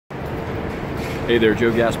Hey there,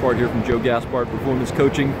 Joe Gaspard here from Joe Gaspard Performance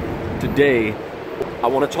Coaching. Today, I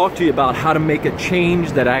want to talk to you about how to make a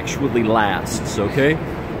change that actually lasts, okay?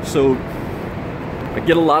 So, I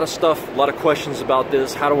get a lot of stuff, a lot of questions about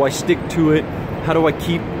this. How do I stick to it? How do I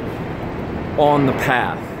keep on the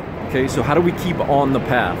path? Okay, so how do we keep on the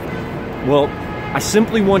path? Well, I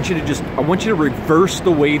simply want you to I want you to reverse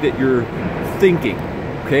the way that you're thinking,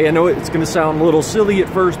 okay? I know it's going to sound a little silly at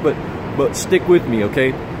first, but stick with me,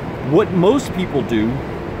 okay? What most people do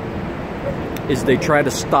is they try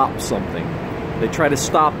to stop something. They try to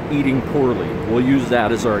stop eating poorly. We'll use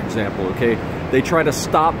that as our example, okay? They try to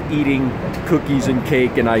stop eating cookies and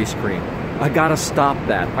cake and ice cream. I gotta stop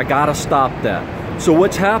that. I gotta stop that. So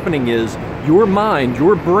what's happening is your mind,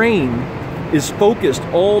 your brain is focused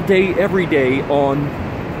all day, every day on,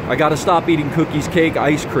 I gotta stop eating cookies, cake,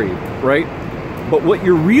 ice cream, right? But what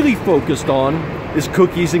you're really focused on is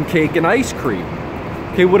cookies and cake and ice cream.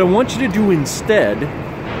 Okay, what I want you to do instead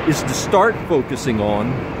is to start focusing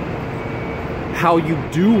on how you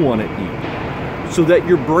do want to eat, so that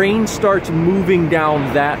your brain starts moving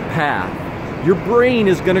down that path. Your brain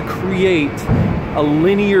is going to create a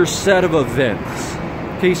linear set of events.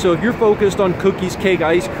 Okay, so if you're focused on cookies, cake,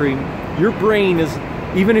 ice cream, your brain is,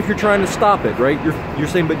 even if you're trying to stop it, right? You're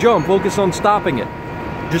saying, but Joe, I'm focused on stopping it.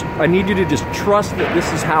 I need you to just trust that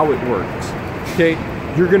this is how it works. Okay?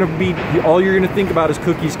 All you're gonna think about is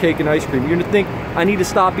cookies, cake, and ice cream. You're gonna think, I need to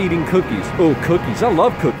stop eating cookies. Oh, cookies, I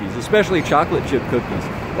love cookies, especially chocolate chip cookies.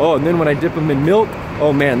 Oh, and then when I dip them in milk,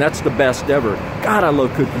 oh man, that's the best ever. God, I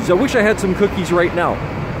love cookies. I wish I had some cookies right now.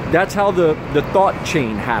 That's how the thought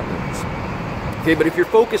chain happens. Okay, but if you're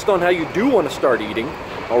focused on how you do wanna start eating,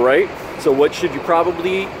 all right, so what should you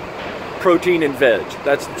probably eat? Protein and veg.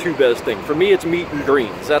 That's the two best things. For me, it's meat and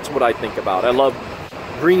greens. That's what I think about. I love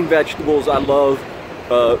green vegetables.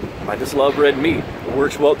 I just love red meat. It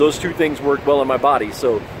works well. Those two things work well in my body.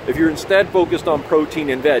 So if you're instead focused on protein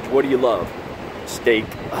and veg, what do you love? Steak.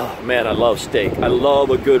 Oh man, I love steak. I love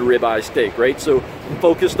a good ribeye steak, right? So I'm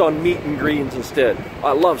focused on meat and greens instead.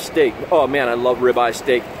 I love steak. Oh man, I love ribeye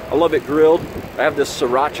steak. I love it grilled. I have this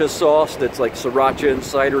sriracha sauce that's like sriracha and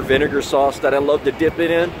cider vinegar sauce that I love to dip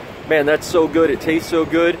it in. Man, that's so good. It tastes so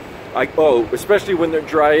good. Especially when they're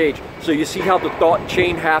dry aged. So you see how the thought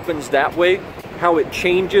chain happens that way? How it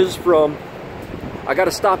changes from, I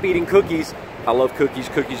gotta stop eating cookies. I love cookies.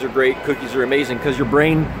 Cookies are great. Cookies are amazing, because your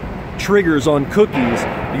brain triggers on cookies.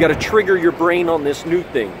 You gotta trigger your brain on this new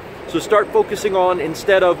thing. So start focusing on,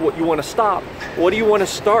 instead of what you wanna stop, what do you wanna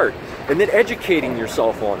start? And then educating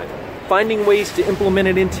yourself on it. Finding ways to implement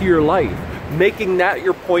it into your life. Making that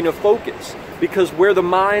your point of focus. Because where the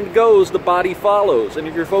mind goes, the body follows. And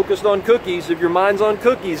if you're focused on cookies, if your mind's on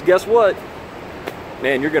cookies, guess what?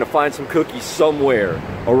 Man, you're gonna find some cookies somewhere,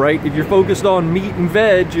 all right? If you're focused on meat and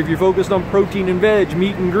veg, if you're focused on protein and veg,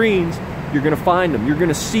 meat and greens, you're gonna find them. You're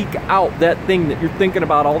gonna seek out that thing that you're thinking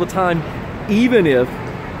about all the time, even if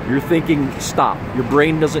you're thinking stop. Your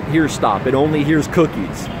brain doesn't hear stop. It only hears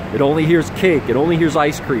cookies. It only hears cake. It only hears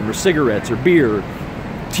ice cream or cigarettes or beer or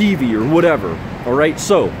TV or whatever, all right?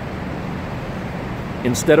 So,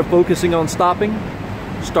 instead of focusing on stopping,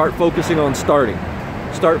 start focusing on starting.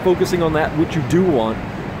 Start focusing on that which you do want,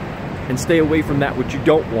 and stay away from that which you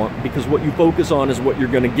don't want, because what you focus on is what you're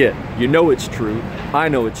gonna get. You know it's true. I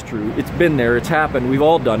know it's true. It's been there. It's happened. We've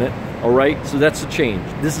all done it. All right? So that's the change.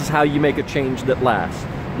 This is how you make a change that lasts.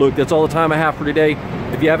 Look, that's all the time I have for today.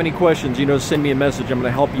 If you have any questions, send me a message. I'm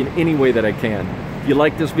gonna help you in any way that I can. If you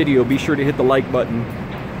like this video, be sure to hit the like button.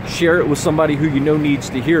 Share it with somebody who you know needs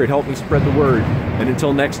to hear it. Help me spread the word. And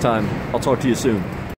until next time, I'll talk to you soon.